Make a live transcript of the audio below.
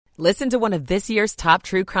Listen to one of this year's top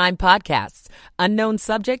true crime podcasts. Unknown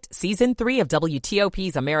Subject, Season 3 of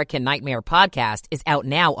WTOP's American Nightmare podcast is out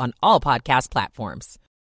now on all podcast platforms.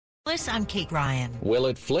 I'm Kate Ryan. Will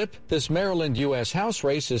it flip? This Maryland U.S. House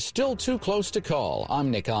race is still too close to call.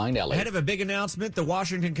 I'm Nick Einelli. Ahead of a big announcement, the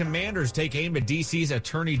Washington Commanders take aim at D.C.'s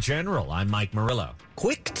Attorney General. I'm Mike Murillo.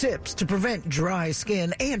 Quick tips to prevent dry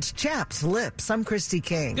skin and chapped lips. I'm Christy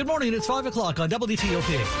King. Good morning. It's 5 o'clock on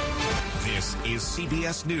WTOP. This is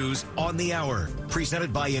CBS News on the Hour,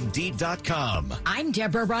 presented by Indeed.com. I'm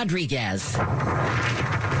Deborah Rodriguez.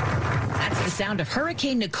 That's the sound of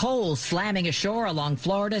Hurricane Nicole slamming ashore along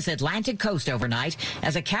Florida's Atlantic coast overnight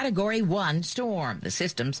as a Category 1 storm. The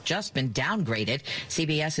system's just been downgraded.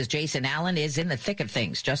 CBS's Jason Allen is in the thick of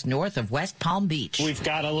things just north of West Palm Beach. We've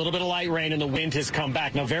got a little bit of light rain and the wind has come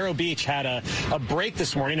back. Now, Vero Beach had a break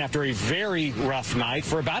this morning after a very rough night.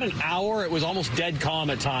 For about an hour, it was almost dead calm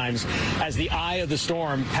at times as the eye of the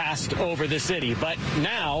storm passed over the city. But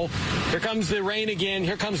now, here comes the rain again.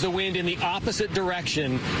 Here comes the wind in the opposite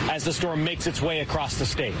direction as the storm makes its way across the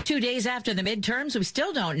state. 2 days after the midterms, we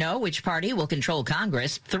still don't know which party will control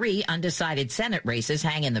Congress. 3 undecided Senate races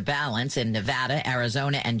hang in the balance in Nevada,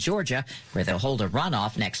 Arizona, and Georgia, where they'll hold a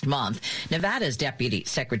runoff next month. Nevada's Deputy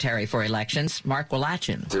Secretary for Elections, Mark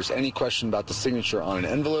Walachin. If there's any question about the signature on an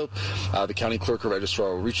envelope, the county clerk or registrar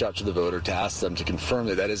will reach out to the voter to ask them to confirm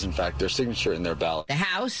that that is, in fact, their signature in their ballot. The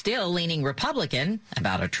House still leaning Republican.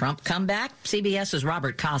 About a Trump comeback, CBS's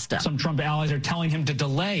Robert Costa. Some Trump allies are telling him to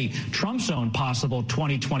delay Trump's own possible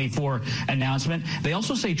 2024 announcement. They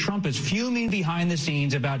also say Trump is fuming behind the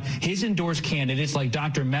scenes about his endorsed candidates like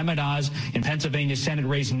Dr. Mehmet Oz in Pennsylvania's Senate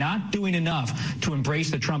race not doing enough to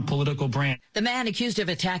embrace the Trump political brand. The man accused of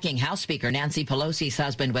attacking House Speaker Nancy Pelosi's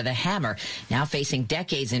husband with a hammer, now facing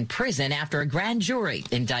decades in prison after a grand jury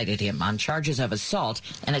indicted him on charges of assault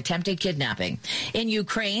and attempted kidnapping. In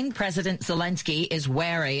Ukraine, President Zelensky is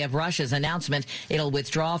wary of Russia's announcement it'll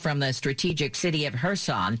withdraw from the strategic city of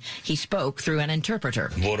Kherson. He spoke through an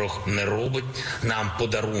interpreter. The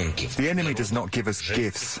enemy does not give us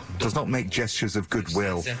gifts, does not make gestures of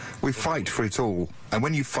goodwill. We fight for it all. And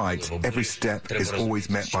when you fight, every step is always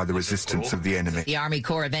met by the resistance of the enemy. The Army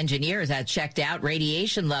Corps of Engineers had checked out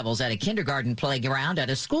radiation levels at a kindergarten playground at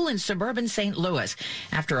a school in suburban St. Louis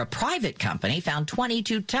after a private company found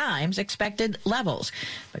 22 times expected levels.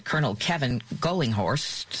 But Colonel Kevin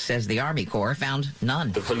Gollinghorst says the Army Corps found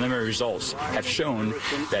none. The preliminary results have shown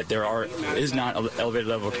that there is not an elevated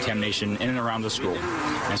level of contamination in and around the school.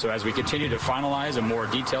 And so as we continue to finalize a more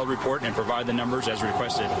detailed report and provide the numbers as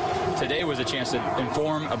requested, today was a chance to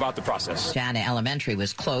inform about the process. Jana Elementary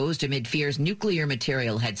was closed amid fears nuclear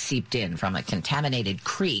material had seeped in from a contaminated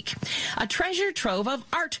creek. A treasure trove of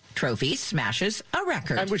art trophies smashes a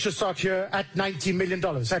record. And we should start here at $90 million.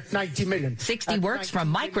 At $90 million. 60 works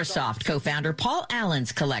from Microsoft co-founder Paul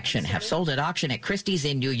Allen's collection have sold at auction at Christie's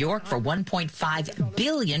in New York for $1.5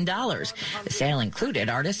 billion. The sale included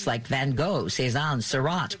artists like Van Gogh, Cézanne,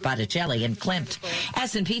 Seurat, Botticelli, and Klimt.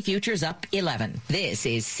 S&P futures up 11. This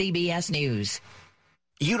is CBS News.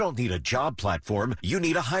 You don't need a job platform. You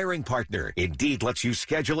need a hiring partner. Indeed lets you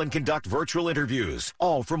schedule and conduct virtual interviews,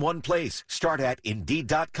 all from one place. Start at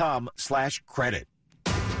Indeed.com/credit.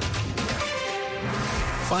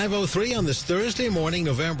 5:03 on this Thursday morning,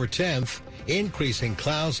 November 10th. Increasing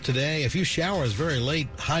clouds today. A few showers very late.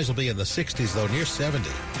 Highs will be in the 60s, though, near 70.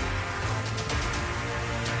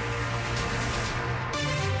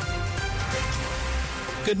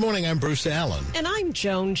 Good morning, I'm Bruce Allen. And I'm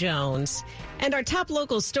Joan Jones. And our top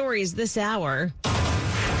local stories this hour.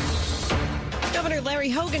 Governor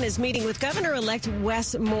Larry Hogan is meeting with Governor-elect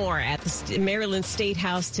Wes Moore at the Maryland State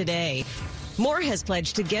House today. Moore has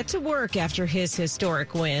pledged to get to work after his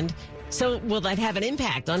historic win. So will that have an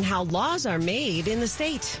impact on how laws are made in the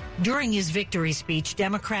state? During his victory speech,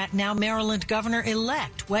 Democrat, now Maryland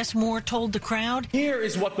Governor-elect Wes Moore told the crowd, "Here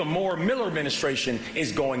is what the Moore-Miller administration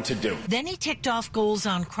is going to do." Then he ticked off goals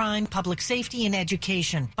on crime, public safety, and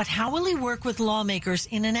education. But how will he work with lawmakers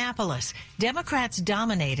in Annapolis? Democrats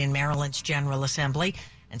dominate in Maryland's General Assembly.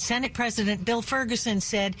 And Senate President Bill Ferguson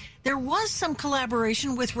said there was some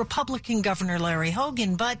collaboration with Republican Governor Larry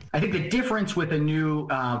Hogan, but I think the difference with a new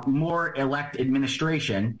Moore-elect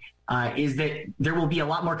administration is that there will be a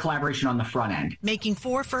lot more collaboration on the front end. Making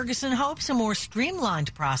for Ferguson hopes a more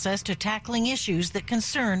streamlined process to tackling issues that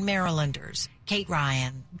concern Marylanders. Kate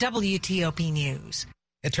Ryan, WTOP News.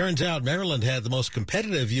 It turns out Maryland had the most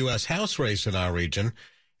competitive U.S. House race in our region,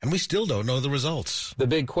 and we still don't know the results. The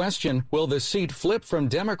big question, will the seat flip from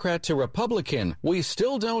Democrat to Republican? We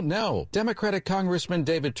still don't know. Democratic Congressman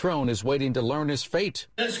David Trone is waiting to learn his fate.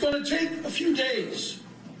 It's going to take a few days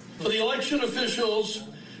for the election officials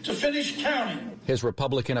to finish counting. His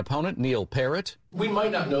Republican opponent, Neil Parrott. We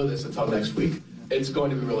might not know this until next week. It's going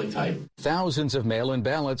to be really tight. Thousands of mail-in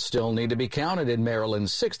ballots still need to be counted in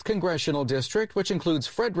Maryland's 6th congressional district, which includes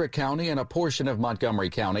Frederick County and a portion of Montgomery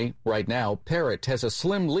County. Right now, Parrott has a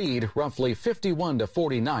slim lead, roughly 51 to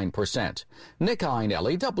 49%. Nick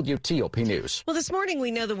Iannelli, WTOP News. Well, this morning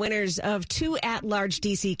we know the winners of 2 at-large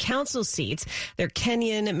D.C. council seats. They're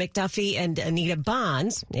Kenyon McDuffie and Anita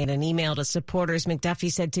Bonds. In an email to supporters,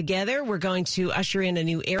 McDuffie said, "Together, we're going to usher in a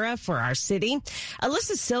new era for our city."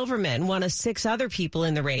 Alyssa Silverman, one of 6 other people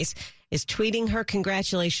in the race, is tweeting her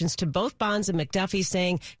congratulations to both Bonds and McDuffie,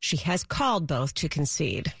 saying she has called both to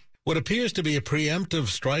concede. What appears to be a preemptive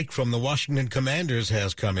strike from the Washington Commanders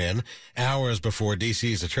has come in hours before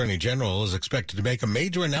D.C.'s Attorney General is expected to make a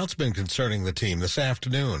major announcement concerning the team this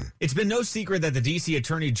afternoon. It's been no secret that the D.C.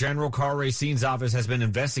 Attorney General Karl Racine's office has been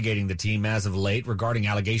investigating the team as of late regarding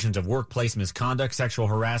allegations of workplace misconduct, sexual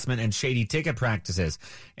harassment, and shady ticket practices.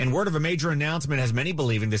 And word of a major announcement has many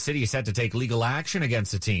believing the city is set to take legal action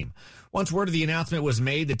against the team. Once word of the announcement was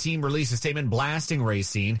made, the team released a statement blasting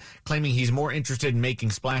Racine, claiming he's more interested in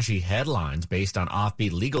making splashy headlines based on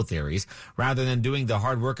offbeat legal theories rather than doing the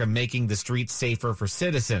hard work of making the streets safer for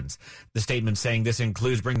citizens. The statement saying this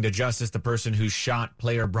includes bringing to justice the person who shot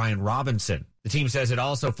player Brian Robinson. The team says it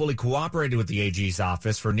also fully cooperated with the AG's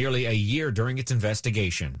office for nearly a year during its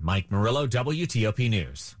investigation. Mike Murillo, WTOP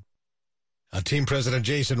News. Team President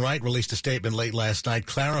Jason Wright released a statement late last night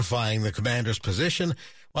clarifying the commander's position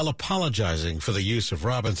while apologizing for the use of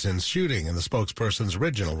Robinson's shooting in the spokesperson's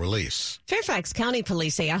original release. Fairfax County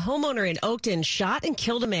police say a homeowner in Oakton shot and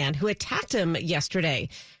killed a man who attacked him yesterday.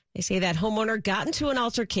 They say that homeowner got into an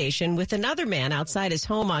altercation with another man outside his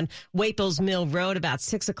home on Waples Mill Road about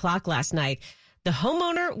 6 o'clock last night. The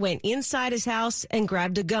homeowner went inside his house and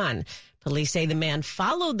grabbed a gun. Police say the man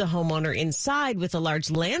followed the homeowner inside with a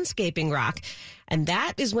large landscaping rock, and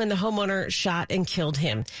that is when the homeowner shot and killed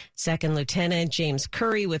him. Second Lieutenant James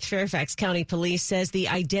Curry with Fairfax County Police says the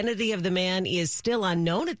identity of the man is still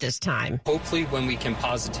unknown at this time. Hopefully, when we can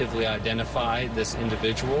positively identify this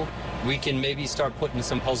individual, we can maybe start putting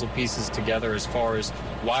some puzzle pieces together as far as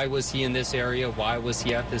why was he in this area, why was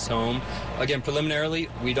he at this home. Again, preliminarily,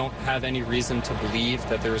 we don't have any reason to believe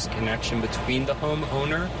that there is a connection between the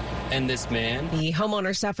homeowner and this man. The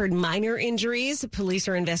homeowner suffered minor injuries. Police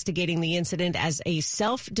are investigating the incident as a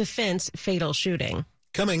self-defense fatal shooting.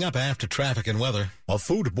 Coming up after traffic and weather. A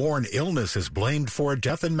foodborne illness is blamed for a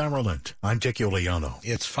death in Maryland. I'm Dick Iuliano.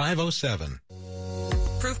 It's 5:07.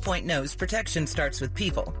 Proofpoint knows protection starts with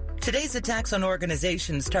people. Today's attacks on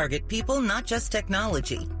organizations target people, not just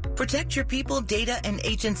technology. Protect your people, data, and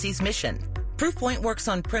agency's mission. Proofpoint works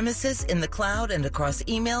on premises, in the cloud, and across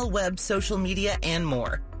email, web, social media, and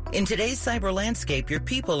more. In today's cyber landscape, your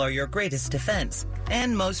people are your greatest defense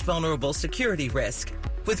and most vulnerable security risk.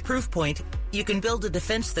 With Proofpoint, you can build a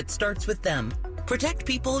defense that starts with them. Protect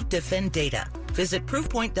people, defend data. Visit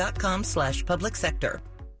proofpoint.com/public sector.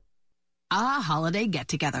 Holiday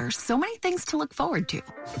get-together. So many things to look forward to.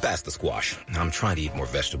 Pass the squash. I'm trying to eat more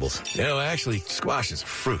vegetables. Actually, squash is a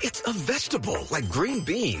fruit. It's a vegetable, like green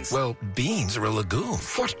beans. Well, beans are a legume.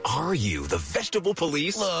 What are you, the vegetable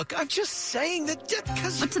police? Look, I'm just saying that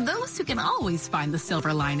because... But to those who can always find the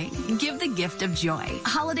silver lining, give the gift of joy.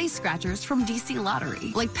 Holiday scratchers from DC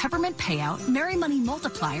Lottery, like Peppermint Payout, Merry Money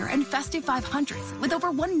Multiplier, and Festive 500s, with over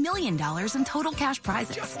 $1 million in total cash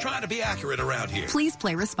prizes. Just trying to be accurate around here. Please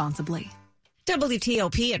play responsibly.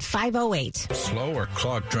 WTOP at 5:08. Slow or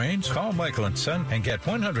clogged drains? Call Michael & Son and get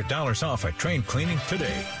 $100 off at drain cleaning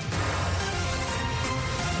today.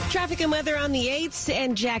 Traffic and weather on the 8th,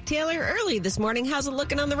 and Jack Taylor early this morning. How's it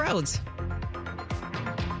looking on the roads?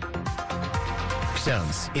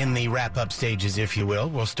 Zones in the wrap-up stages, if you will.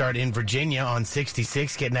 We'll start in Virginia on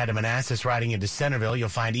 66, getting out of Manassas, riding into Centerville. You'll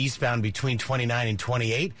find eastbound between 29 and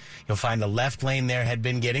 28. You'll find the left lane there had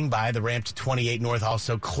been getting by. The ramp to 28 north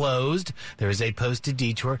also closed. There is a posted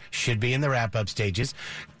detour. Should be in the wrap-up stages.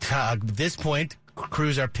 At this point,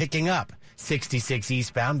 crews are picking up. 66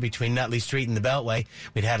 eastbound between Nutley Street and the Beltway.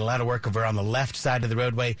 We'd had a lot of work over on the left side of the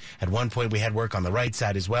roadway. At one point, we had work on the right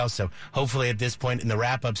side as well. So hopefully at this point in the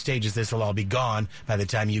wrap-up stages, this will all be gone by the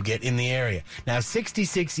time you get in the area. Now,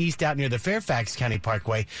 66 east out near the Fairfax County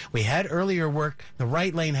Parkway, we had earlier work. The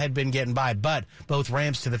right lane had been getting by, but both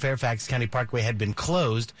ramps to the Fairfax County Parkway had been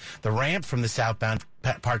closed. The ramp from the southbound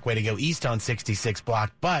Parkway to go east on 66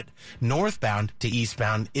 block, but northbound to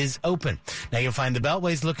eastbound is open. Now you'll find the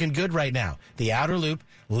Beltway's looking good right now. The outer loop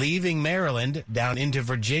leaving Maryland down into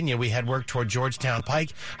Virginia. We had work toward Georgetown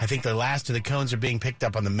Pike. I think the last of the cones are being picked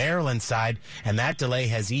up on the Maryland side, and that delay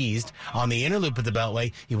has eased. On the inner loop of the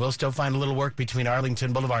Beltway, you will still find a little work between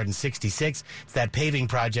Arlington Boulevard and 66. It's that paving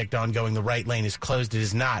project ongoing. The right lane is closed. It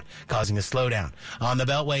is not causing a slowdown. On the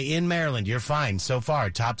Beltway in Maryland, you're fine so far.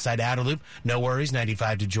 Topside outer loop, no worries,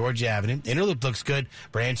 95 to Georgia Avenue. Inner loop looks good.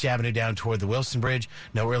 Branch Avenue down toward the Wilson Bridge.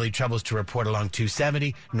 No early troubles to report along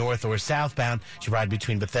 270, north or southbound. As you ride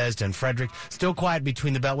between Bethesda and Frederick. Still quiet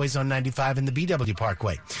between the Beltways on 95 and the BW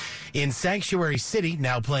Parkway. In Sanctuary City,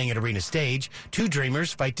 now playing at Arena Stage, two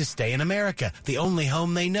dreamers fight to stay in America, the only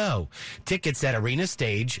home they know. Tickets at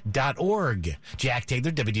arenastage.org. Jack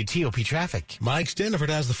Taylor, WTOP Traffic. Mike Stenford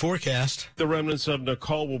has the forecast. The remnants of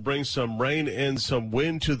Nicole will bring some rain and some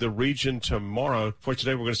wind to the region tomorrow. For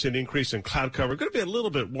today, we're going to see an increase in cloud cover. Going to be a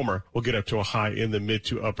little bit warmer. We'll get up to a high in the mid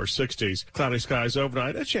to upper 60s. Cloudy skies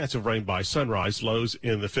overnight, a chance of rain by sunrise, lows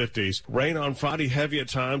in the 50s. Rain on Friday, heavy at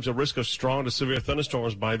times, a risk of strong to severe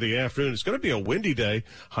thunderstorms by the afternoon. It's going to be a windy day,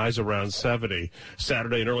 highs around 70.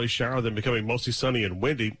 Saturday, an early shower, then becoming mostly sunny and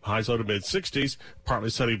windy, highs low to mid 60s. Partly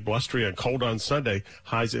sunny, blustery, and cold on Sunday,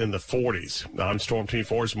 highs in the 40s. I'm Storm Team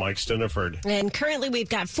 4's Mike Stenford. And currently we've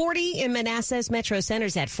got 40 in Manassas. Metro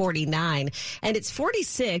Center's at 49. And it's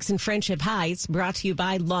 46 in Friendship Heights, brought to you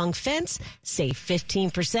by Long Fence. Save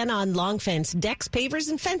 15% on Long Fence decks, pavers,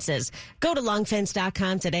 and fences. Go to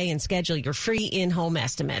longfence.com today and schedule your free in-home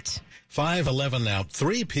estimate. 5:11 now.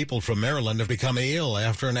 3 people from Maryland have become ill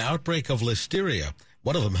after an outbreak of listeria.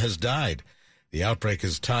 One of them has died. The outbreak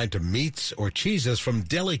is tied to meats or cheeses from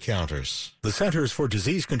deli counters. The Centers for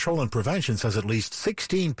Disease Control and Prevention says at least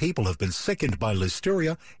 16 people have been sickened by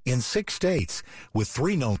listeria in 6 states, with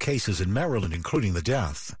 3 known cases in Maryland, including the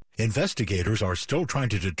death. Investigators are still trying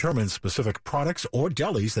to determine specific products or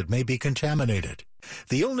delis that may be contaminated.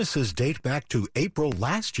 The illnesses date back to April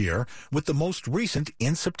last year, with the most recent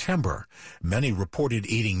in September. Many reported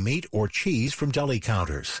eating meat or cheese from deli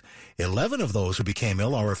counters. 11 of those who became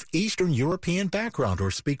ill are of Eastern European background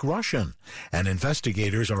or speak Russian, and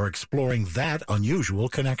investigators are exploring that unusual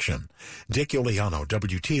connection. Dick Iuliano,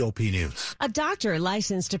 WTOP News. A doctor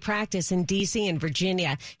licensed to practice in D.C. and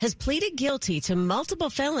Virginia has pleaded guilty to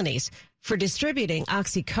multiple felonies for distributing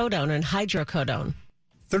oxycodone and hydrocodone.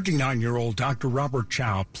 39-year-old Dr. Robert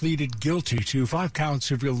Chow pleaded guilty to 5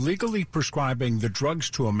 counts of illegally prescribing the drugs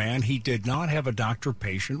to a man he did not have a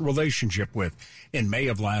doctor-patient relationship with. In May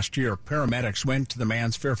of last year, paramedics went to the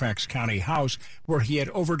man's Fairfax County house where he had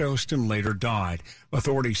overdosed and later died.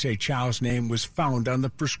 Authorities say Chow's name was found on the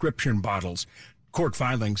prescription bottles. Court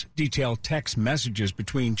filings detail text messages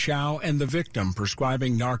between Chow and the victim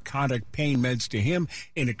prescribing narcotic pain meds to him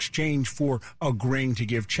in exchange for agreeing to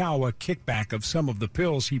give Chow a kickback of some of the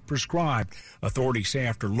pills he prescribed. Authorities say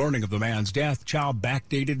after learning of the man's death, Chow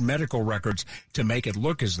backdated medical records to make it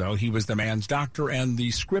look as though he was the man's doctor and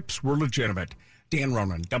the scripts were legitimate. Dan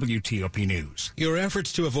Ronan, WTOP News. Your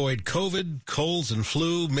efforts to avoid COVID, colds, and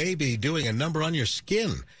flu may be doing a number on your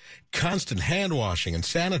skin. Constant hand washing and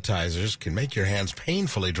sanitizers can make your hands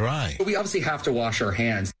painfully dry. We obviously have to wash our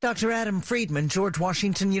hands. Dr. Adam Friedman, George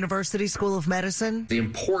Washington University School of Medicine. The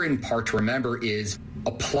important part to remember is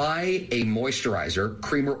apply a moisturizer,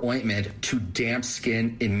 cream or ointment, to damp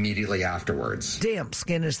skin immediately afterwards. Damp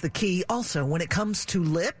skin is the key. Also, when it comes to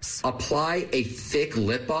lips, apply a thick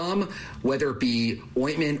lip balm, whether it be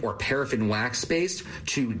ointment or paraffin wax-based,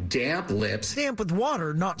 to damp lips. Damp with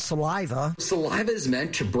water, not saliva. Saliva is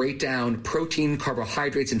meant to break down protein,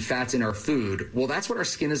 carbohydrates, and fats in our food. Well, that's what our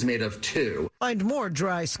skin is made of, too. Find more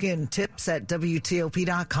dry skin tips at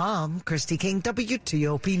WTOP.com. Christy King,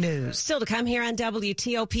 WTOP News. Still to come here on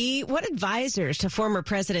WTOP, what advisors to former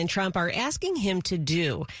President Trump are asking him to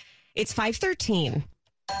do. It's 5:13.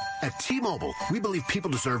 At T-Mobile, we believe people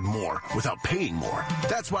deserve more without paying more.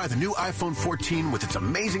 That's why the new iPhone 14 with its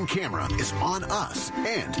amazing camera is on us,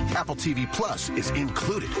 and Apple TV Plus is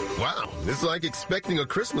included. Wow, it's like expecting a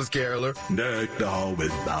Christmas caroler. Deck the hall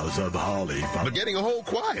with boughs of holly. But getting a whole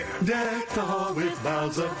choir. Deck the hall with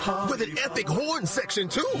boughs of holly. With an epic horn section,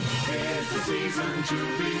 too. It's the season to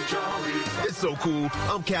be jolly. It's so cool.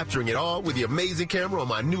 I'm capturing it all with the amazing camera on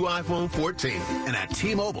my new iPhone 14. And at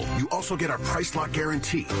T-Mobile, you also get our price lock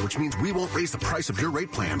guarantee, which means we won't raise the price of your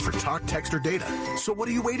rate plan for talk, text, or data. So what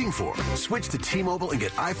are you waiting for? Switch to T-Mobile and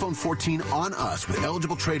get iPhone 14 on us with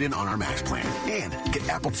eligible trade-in on our Max plan. And get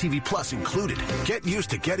Apple TV Plus included. Get used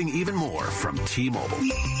to getting even more from T-Mobile.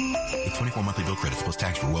 With 24 monthly bill credits plus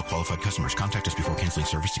tax for well-qualified customers. Contact us before canceling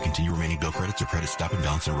service to continue remaining bill credits or credit stop and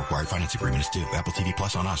balance and required finance agreement is due. Apple TV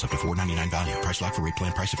Plus on us up to $4.99 value. Price lock for rate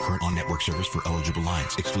plan. Price of current on-network service for eligible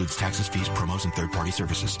lines. Excludes taxes, fees, promos, and third-party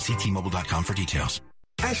services. See T-Mobile.com for details.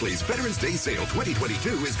 Ashley's Veterans Day Sale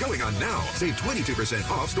 2022 is going on now. Save 22%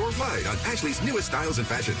 off store-wide on Ashley's newest styles and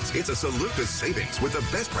fashions. It's a salute to savings with the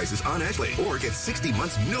best prices on Ashley. Or get 60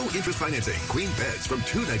 months no interest financing. Queen beds from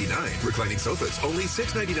 $299. Reclining sofas only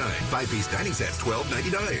 $699. 5-piece dining sets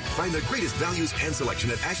 $12.99. Find the greatest values and selection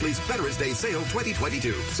at Ashley's Veterans Day Sale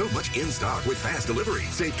 2022. So much in stock with fast delivery.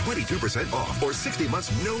 Save 22% off or 60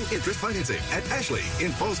 months no interest financing at Ashley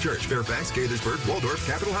in Falls Church, Fairfax, Gaithersburg, Waldorf,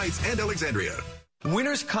 Capitol Heights, and Alexandria.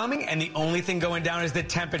 Winter's coming, and the only thing going down is the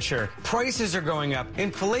temperature. Prices are going up.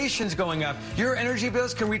 Inflation's going up. Your energy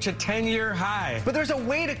bills can reach a 10-year high. But there's a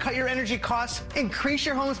way to cut your energy costs, increase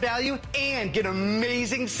your home's value, and get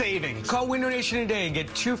amazing savings. Call Window Nation today and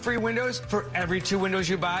get 2 free windows for every 2 windows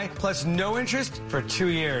you buy, plus no interest for 2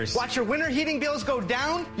 years. Watch your winter heating bills go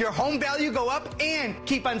down, your home value go up, and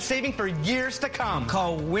keep on saving for years to come.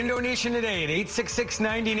 Call Window Nation today at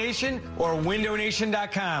 866-90-NATION or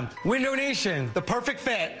windownation.com. Window Nation, the perfect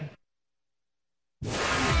fit.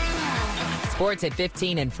 Sports at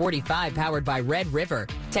 15 and 45, powered by Red River.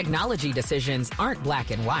 Technology decisions aren't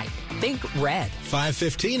black and white. Think red.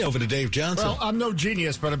 5:15 over to Dave Johnson. Well, I'm no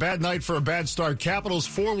genius, but a bad night for a bad start. Capitals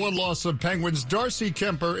 4-1 loss of Penguins. Darcy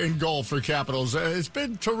Kemper in goal for Capitals. It's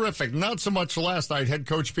been terrific. Not so much last night. Head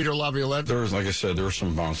coach Peter Laviolette. There was, like I said, there were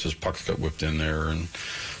some bounces. Pucks got whipped in there, and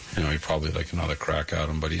he probably like another crack at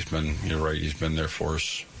him. But you're right, he's been there for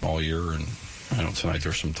us all year, and tonight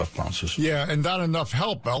there's some tough bounces. Yeah, and not enough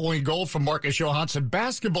help. Only goal from Marcus Johansson.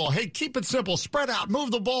 Basketball, hey, keep it simple. Spread out,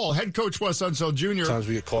 move the ball. Head coach Wes Unseld Jr. Sometimes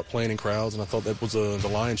we get caught playing in crowds, and I thought that was the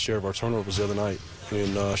lion's share of our turnovers the other night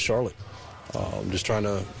in Charlotte. Just trying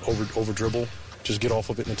to over dribble, just get off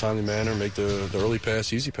of it in a timely manner, make the early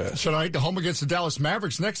pass, easy pass. Tonight, home against the Dallas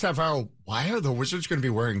Mavericks. Next half hour, why are the Wizards going to be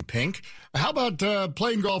wearing pink? How about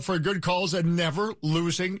playing golf for good calls and never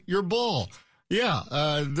losing your ball?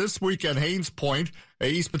 Yeah, this weekend, Haynes Point,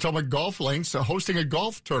 East Potomac Golf Links, hosting a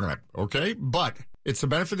golf tournament, okay? But it's the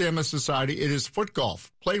benefit of the MS Society. It is foot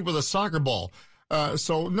golf, played with a soccer ball.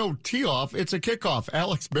 So no tee-off, it's a kickoff.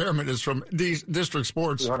 Alex Behrman is from District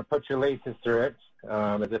Sports. You want to put your laces through it,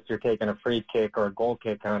 as if you're taking a free kick or a goal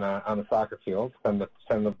kick on the soccer field. Send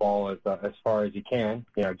the ball as far as you can.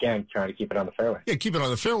 Again, trying to keep it on the fairway. Yeah, keep it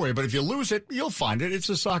on the fairway, but if you lose it, you'll find it. It's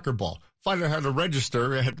a soccer ball. Find out how to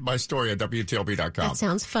register at my story at WTLP.com. That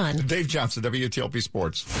sounds fun. Dave Johnson, WTLP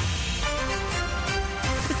Sports.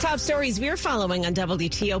 The top stories we're following on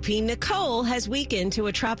WTOP. Nicole has weakened to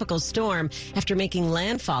a tropical storm after making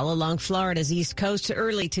landfall along Florida's east coast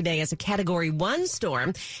early today as a Category 1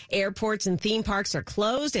 storm. Airports and theme parks are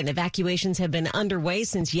closed and evacuations have been underway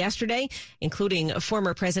since yesterday, including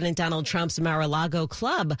former President Donald Trump's Mar-a-Lago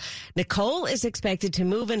club. Nicole is expected to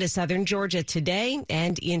move into southern Georgia today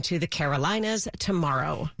and into the Carolinas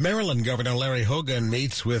tomorrow. Maryland Governor Larry Hogan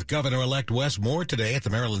meets with Governor-elect Wes Moore today at the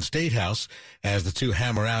Maryland State House as the two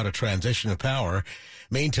hammer out a transition of power.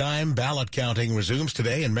 Meantime, ballot counting resumes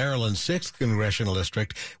today in Maryland's 6th Congressional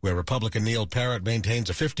District, where Republican Neil Parrott maintains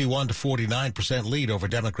a 51 to 49% lead over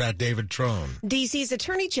Democrat David Trone. D.C.'s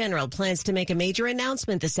Attorney General plans to make a major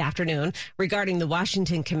announcement this afternoon regarding the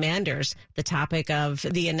Washington Commanders. The topic of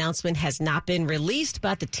the announcement has not been released,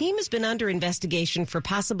 but the team has been under investigation for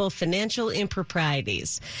possible financial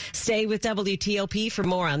improprieties. Stay with WTOP for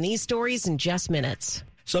more on these stories in just minutes.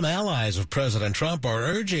 Some allies of President Trump are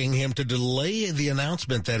urging him to delay the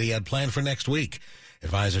announcement that he had planned for next week.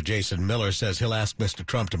 Advisor Jason Miller says he'll ask Mr.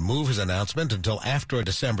 Trump to move his announcement until after a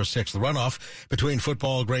December 6th runoff between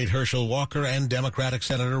football great Herschel Walker and Democratic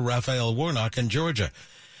Senator Raphael Warnock in Georgia.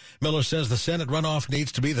 Miller says the Senate runoff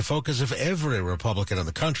needs to be the focus of every Republican in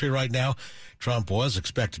the country right now. Trump was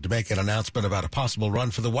expected to make an announcement about a possible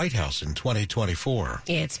run for the White House in 2024.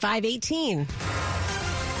 It's 5:18.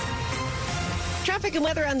 Traffic and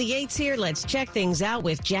weather on the 8s here. Let's check things out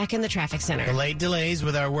with Jack in the traffic center. The late delays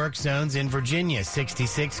with our work zones in Virginia.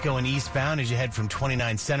 66 going eastbound as you head from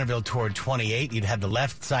 29 Centerville toward 28. You'd have the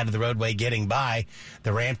left side of the roadway getting by.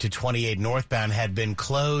 The ramp to 28 northbound had been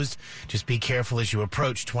closed. Just be careful as you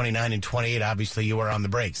approach 29 and 28. Obviously, you are on the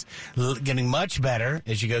brakes. Getting much better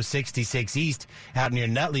as you go 66 east out near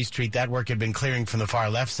Nutley Street. That work had been clearing from the far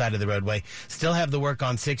left side of the roadway. Still have the work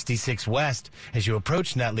on 66 west as you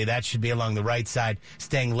approach Nutley. That should be along the right side,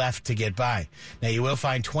 staying left to get by. Now, you will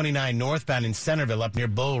find 29 northbound in Centerville up near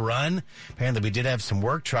Bull Run. Apparently, we did have some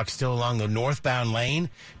work trucks still along the northbound lane.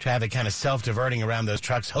 Traffic kind of self-diverting around those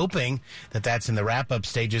trucks, hoping that that's in the wrap-up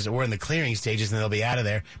stages or in the clearing stages and they'll be out of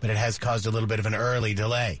there, but it has caused a little bit of an early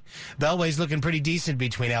delay. Bellway's looking pretty decent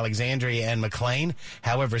between Alexandria and McLean.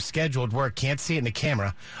 However, scheduled work, can't see it in the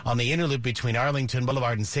camera. On the inner loop between Arlington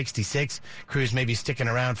Boulevard and 66, crews may be sticking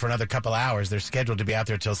around for another couple hours. They're scheduled to be out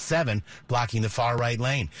there till 7, blocking taking the far right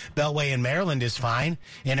lane. Beltway in Maryland is fine.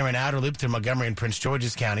 Inner and outer loop through Montgomery and Prince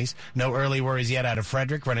George's counties. No early worries yet out of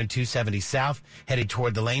Frederick, running 270 south, headed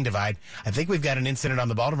toward the lane divide. I think we've got an incident on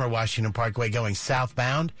the Baltimore-Washington Parkway going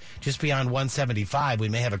southbound. Just beyond 175, we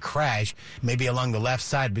may have a crash, maybe along the left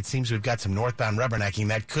side, but it seems we've got some northbound rubbernecking.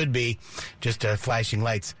 That could be just flashing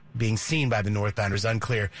lights being seen by the northbounders.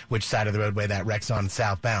 Unclear which side of the roadway that wreck's on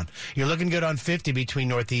southbound. You're looking good on 50 between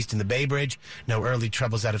Northeast and the Bay Bridge. No early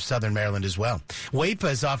troubles out of southern Maryland as well.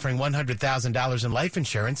 WAEPA is offering $100,000 in life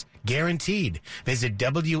insurance guaranteed. Visit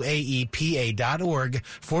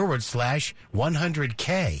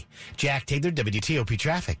WAEPA.org/100K. Jack Taylor, WTOP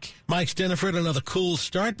Traffic. Mike Steniford, another cool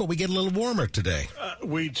start, but we get a little warmer today.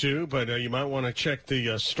 We do, but you might want to check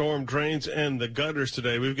the storm drains and the gutters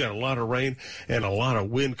today. We've got a lot of rain and a lot of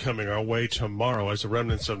wind coming our way tomorrow as the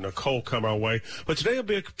remnants of Nicole come our way. But today will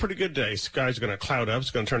be a pretty good day. Sky's going to cloud up. It's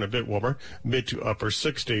going to turn a bit warmer, mid to upper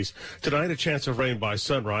 60s. Tonight, a chance of rain by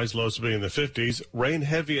sunrise. Lows will be in the 50s. Rain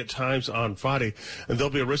heavy at times on Friday, and there'll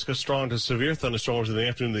be a risk of strong to severe thunderstorms in the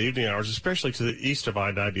afternoon and the evening hours, especially to the east of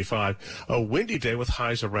I-95. A windy day with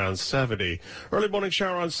highs around 70. Early morning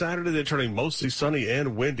shower on Saturday, then turning mostly sunny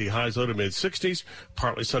and windy. Highs low to mid-60s.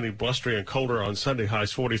 Partly sunny, blustery, and colder on Sunday.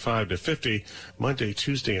 Highs 45 to 50. Monday,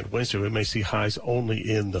 Tuesday, and Wednesday, we may see highs only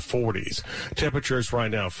in the 40s. Temperatures right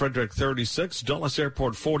now, Frederick 36, Dulles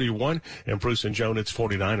Airport 41, and Bruce and Joan, it's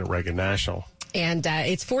 49 at Reagan National. And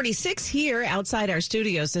it's 46 here outside our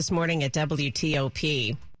studios this morning at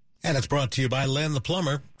WTOP. And it's brought to you by Len the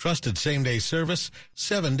Plumber. Trusted same-day service,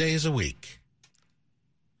 7 days a week.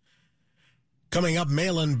 Coming up,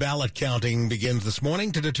 mail-in ballot counting begins this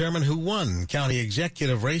morning to determine who won county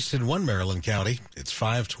executive race in one Maryland county. It's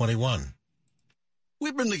 5:21.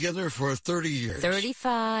 We've been together for 30 years.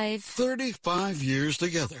 35. 35 years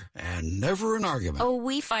together, and never an argument. Oh,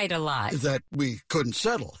 we fight a lot. That we couldn't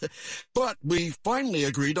settle. But we finally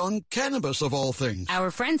agreed on cannabis, of all things. Our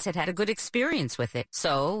friends had a good experience with it,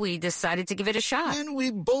 so we decided to give it a shot. And we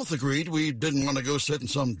both agreed we didn't want to go sit in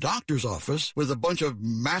some doctor's office with a bunch of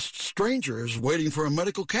masked strangers waiting for a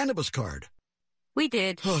medical cannabis card. We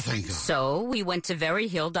did. Oh, thank God. So we went to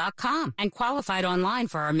veryhill.com and qualified online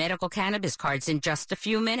for our medical cannabis cards in just a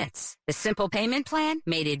few minutes. The simple payment plan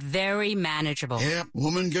made it very manageable. Yeah,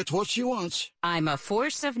 woman gets what she wants. I'm a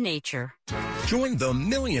force of nature. Join the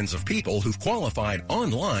millions of people who've qualified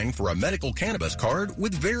online for a medical cannabis card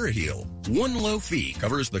with VeriHeal. One low fee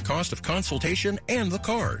covers the cost of consultation and the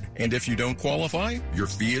card. And if you don't qualify, your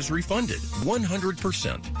fee is refunded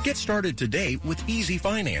 100%. Get started today with easy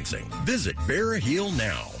financing. Visit VeriHeal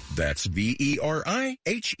now. That's VeriHeal.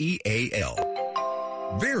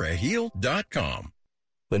 VeriHeal.com.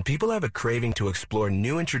 When people have a craving to explore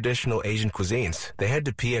new and traditional Asian cuisines, they head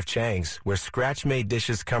to P.F. Chang's, where scratch-made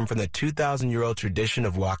dishes come from the 2,000-year-old tradition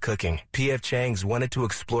of wok cooking. P.F. Chang's wanted to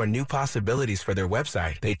explore new possibilities for their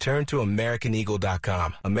website. They turned to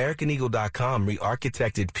AmericanEagle.com. AmericanEagle.com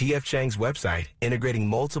re-architected P.F. Chang's website, integrating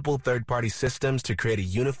multiple third-party systems to create a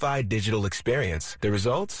unified digital experience. The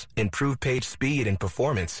results? Improved page speed and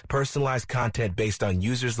performance, personalized content based on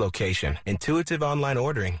users' location, intuitive online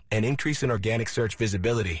ordering, an increase in organic search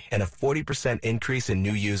visibility, and a 40% increase in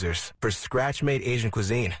new users. For scratch-made Asian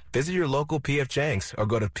cuisine, visit your local P.F. Chang's or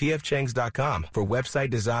go to pfchangs.com for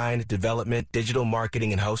website design, development, digital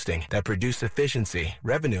marketing, and hosting that produce efficiency,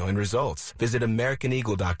 revenue, and results. Visit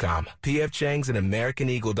AmericanEagle.com. P.F. Chang's and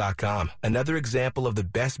AmericanEagle.com. Another example of the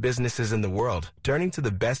best businesses in the world. Turning to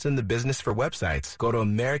the best in the business for websites. Go to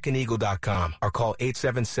AmericanEagle.com or call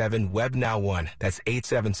 877-WEB-NOW1. That's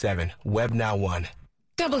 877-WEB-NOW1.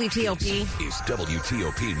 WTOP is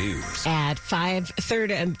WTOP News. At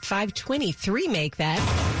 5:30 and 5:23, make that.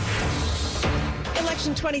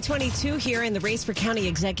 Election 2022 here, in the race for county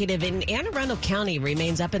executive in Anne Arundel County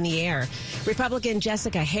remains up in the air. Republican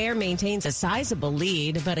Jessica Hare maintains a sizable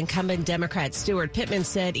lead, but incumbent Democrat Stuart Pittman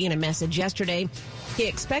said in a message yesterday he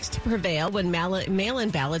expects to prevail when mail-in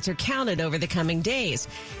ballots are counted over the coming days.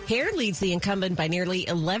 Hare leads the incumbent by nearly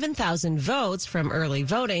 11,000 votes from early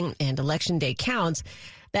voting and Election Day counts.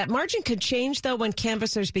 That margin could change, though, when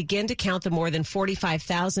canvassers begin to count the more than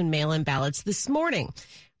 45,000 mail-in ballots this morning.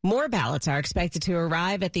 More ballots are expected to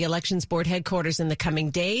arrive at the Elections Board headquarters in the coming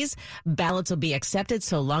days. Ballots will be accepted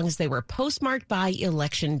so long as they were postmarked by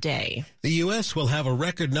Election Day. The U.S. will have a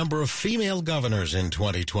record number of female governors in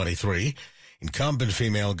 2023. Incumbent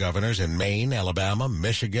female governors in Maine, Alabama,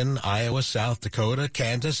 Michigan, Iowa, South Dakota,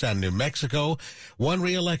 Kansas, and New Mexico won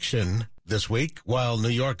re-election this week, while New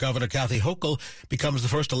York Governor Kathy Hochul becomes the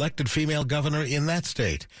first elected female governor in that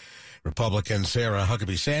state. Republican Sarah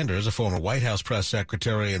Huckabee Sanders, a former White House press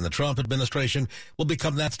secretary in the Trump administration, will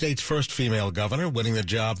become that state's first female governor, winning the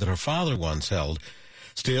job that her father once held.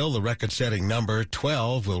 Still, the record-setting number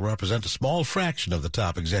 12 will represent a small fraction of the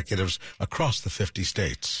top executives across the 50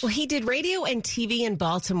 states. Well, he did radio and TV in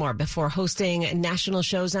Baltimore before hosting national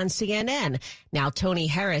shows on CNN. Now Tony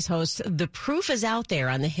Harris hosts The Proof is Out There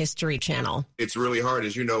on the History Channel. It's really hard,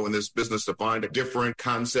 as you know, in this business to find a different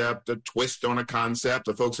concept, a twist on a concept.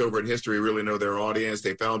 The folks over at History really know their audience.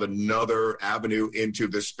 They found another avenue into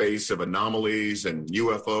the space of anomalies and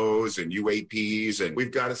UFOs and UAPs, and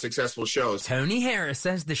we've got a successful show. Tony Harris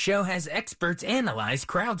says the show has experts analyze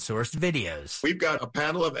crowdsourced videos. We've got a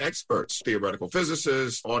panel of experts, theoretical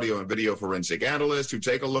physicists, audio and video forensic analysts, who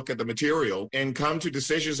take a look at the material and come to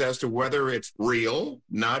decisions as to whether it's real,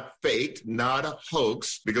 not faked, not a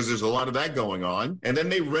hoax, because there's a lot of that going on. And then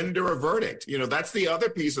they render a verdict. You know, that's the other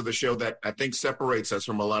piece of the show that I think separates us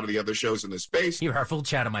from a lot of the other shows in the space. Hear our full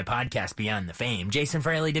chat on my podcast, Beyond the Fame. Jason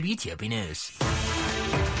Fraley, WTOP News.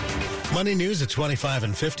 Money News at 25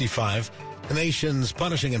 and 55. The nation's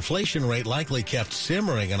punishing inflation rate likely kept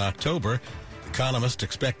simmering in October. Economists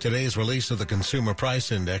expect today's release of the Consumer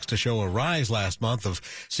Price Index to show a rise last month of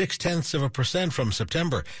 0.6% from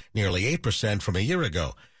September, nearly 8% from a year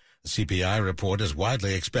ago. The CPI report is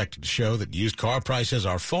widely expected to show that used car prices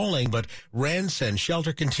are falling, but rents and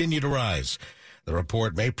shelter continue to rise. The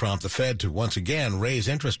report may prompt the Fed to once again raise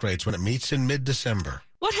interest rates when it meets in mid-December.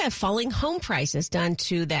 What have falling home prices done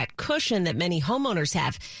to that cushion that many homeowners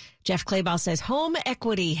have? Jeff Clayball says home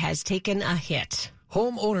equity has taken a hit.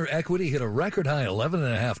 Homeowner equity hit a record high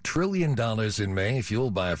 $11.5 trillion in May,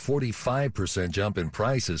 fueled by a 45% jump in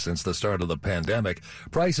prices since the start of the pandemic.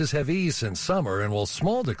 Prices have eased since summer, and while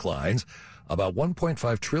small declines, about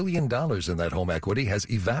 $1.5 trillion in that home equity has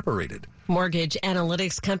evaporated. Mortgage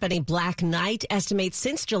analytics company Black Knight estimates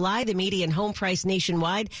since July, the median home price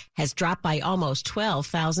nationwide has dropped by almost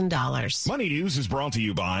 $12,000. Money News is brought to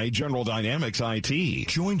you by General Dynamics IT.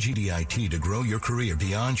 Join GDIT to grow your career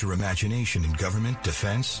beyond your imagination in government,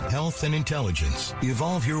 defense, health, and intelligence.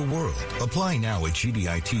 Evolve your world. Apply now at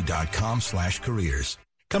gdit.com/careers.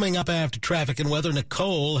 Coming up after traffic and weather,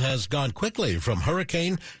 Nicole has gone quickly from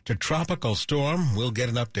hurricane to tropical storm. We'll get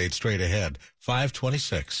an update straight ahead.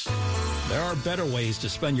 5:26. There are better ways to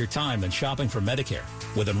spend your time than shopping for Medicare.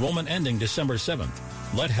 With enrollment ending December 7th,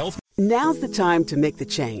 let health... Now's the time to make the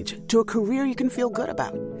change to a career you can feel good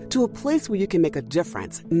about, to a place where you can make a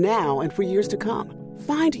difference now and for years to come.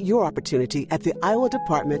 Find your opportunity at the Iowa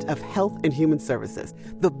Department of Health and Human Services,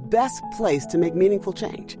 the best place to make meaningful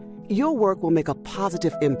change. Your work will make a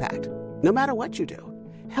positive impact, no matter what you do.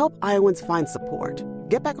 Help Iowans find support,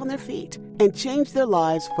 get back on their feet, and change their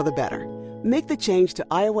lives for the better. Make the change to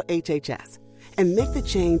Iowa HHS, and make the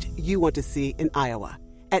change you want to see in Iowa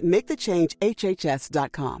at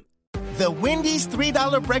MakeTheChangeHHS.com. The Wendy's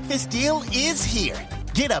 $3 breakfast deal is here.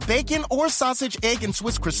 Get a bacon or sausage, egg, and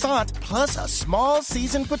Swiss croissant, plus a small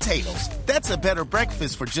seasoned potatoes. That's a better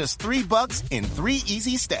breakfast for just $3 in 3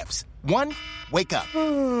 easy steps. 1, wake up.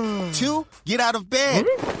 2, get out of bed.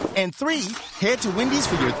 And 3, head to Wendy's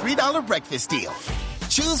for your $3 breakfast deal.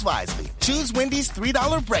 Choose wisely. Choose Wendy's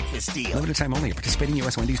 $3 breakfast deal. Limited time only. Participating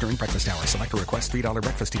U.S. Wendy's during breakfast hours. Select a request $3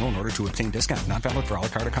 breakfast deal in order to obtain discount. Not valid for a la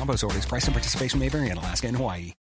carte or combos orders. Price and participation may vary in Alaska and Hawaii.